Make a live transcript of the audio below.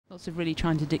Lots of really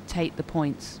trying to dictate the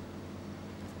points.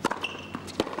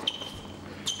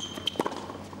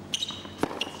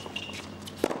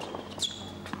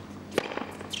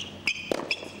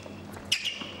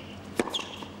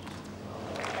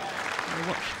 I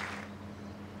watch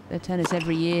their tennis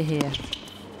every year here.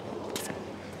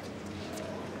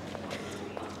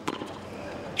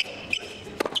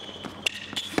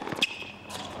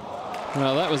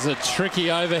 Well, that was a tricky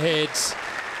overhead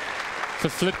for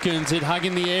Flipkens. It hung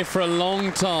in the air for a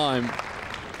long time.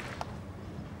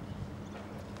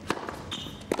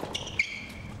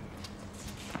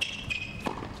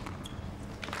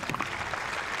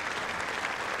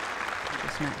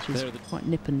 This match is quite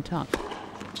nip and tuck.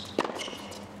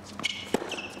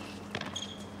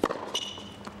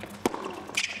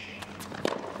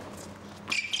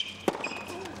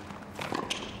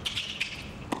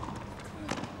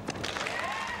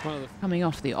 Coming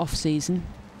off the off-season.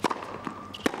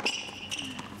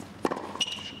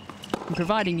 And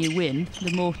providing you win,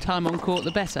 the more time on court,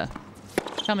 the better.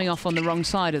 Coming off on the wrong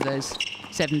side of those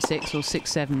 7-6 or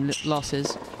 6-7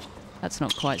 losses, that's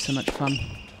not quite so much fun.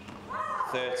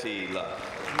 30 love.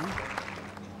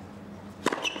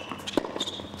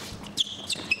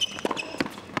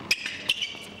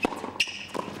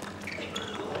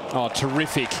 Oh,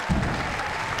 terrific.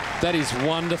 That is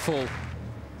wonderful.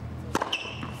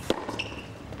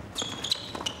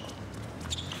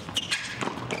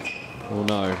 Oh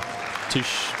no,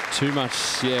 too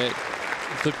much, yeah.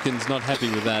 Flipkens not happy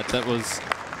with that. That was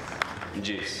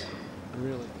Juice.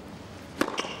 really.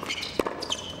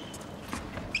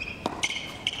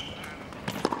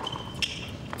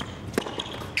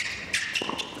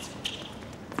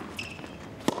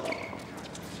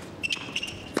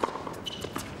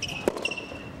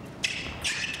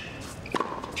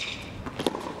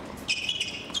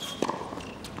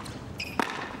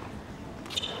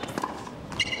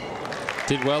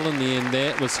 Did well in the end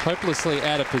there. It was hopelessly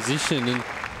out of position and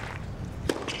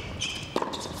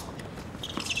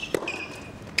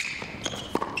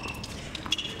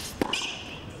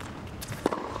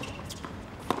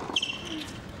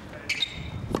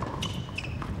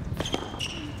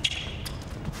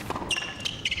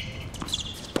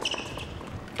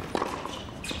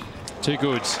too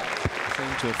good.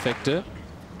 Seemed to affect her.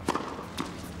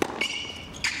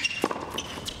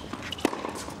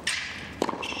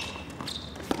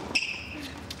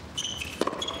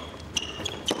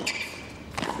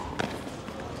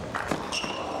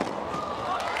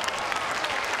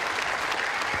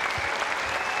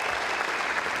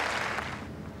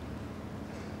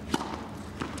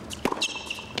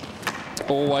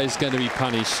 Always going to be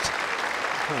punished.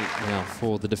 Point now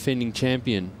for the defending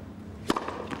champion.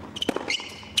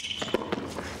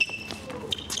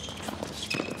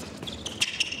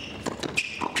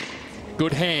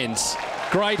 Good hands.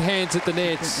 Great hands at the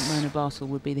nets. I think that Mona Barthel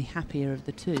would be the happier of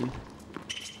the two.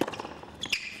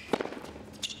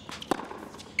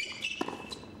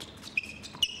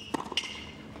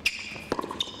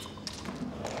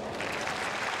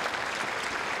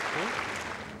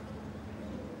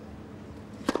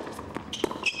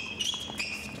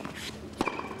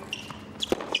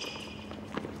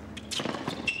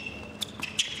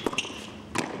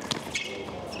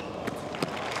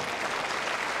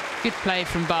 Good play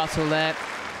from Barthel there.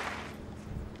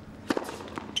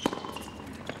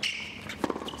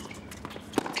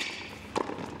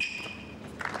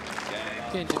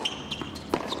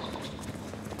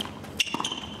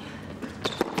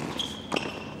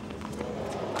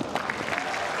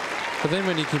 But then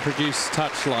when you can produce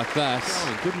touch like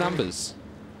that, good numbers.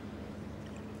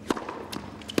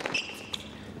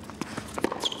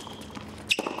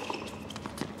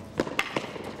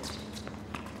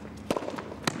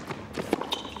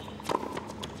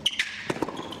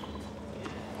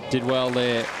 Did well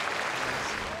there.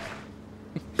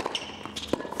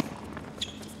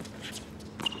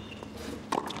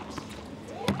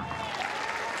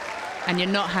 And you're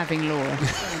not having Laura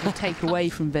to take away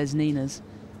from Vesnina's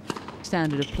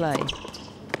standard of play.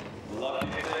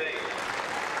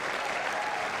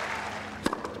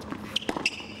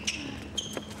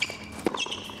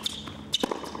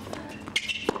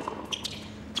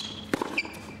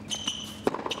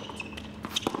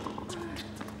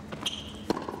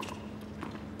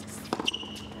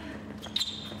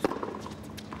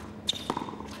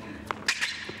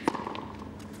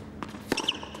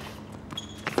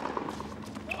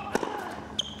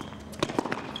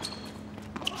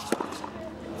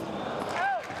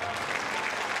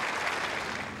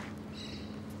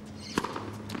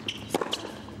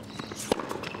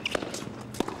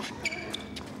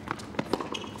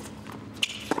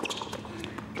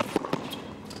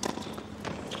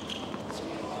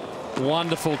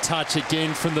 Wonderful touch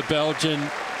again from the Belgian.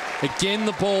 Again,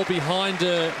 the ball behind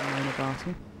her.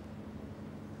 Barthel.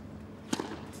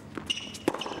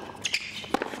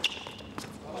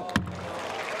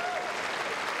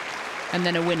 And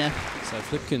then a winner. So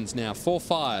Flipkens now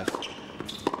 4-5.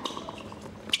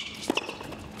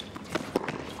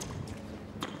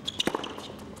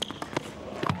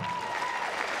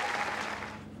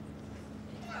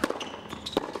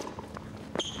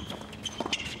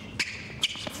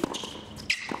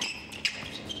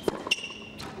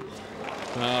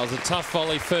 Well, it was a tough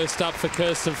volley first up for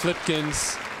Kirsten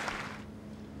Flipkens.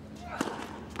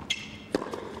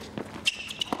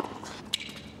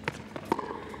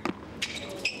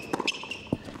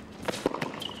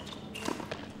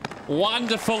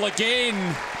 Wonderful again.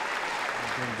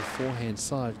 Going to the forehand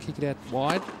side, kick it out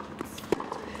wide.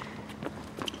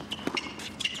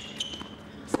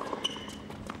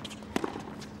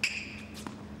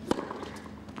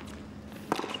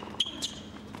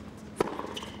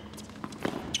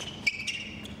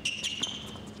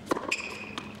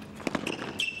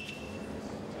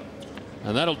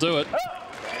 And that'll do it.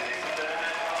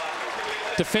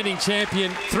 Defending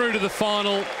champion through to the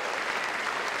final.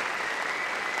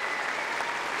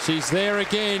 She's there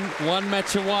again, one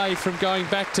match away from going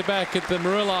back-to-back at the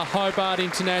Moorilla Hobart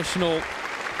International.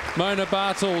 Mona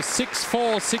Barthel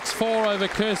 6-4, 6-4 over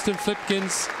Kirsten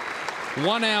Flipkens.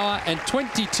 1 hour and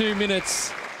 22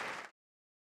 minutes.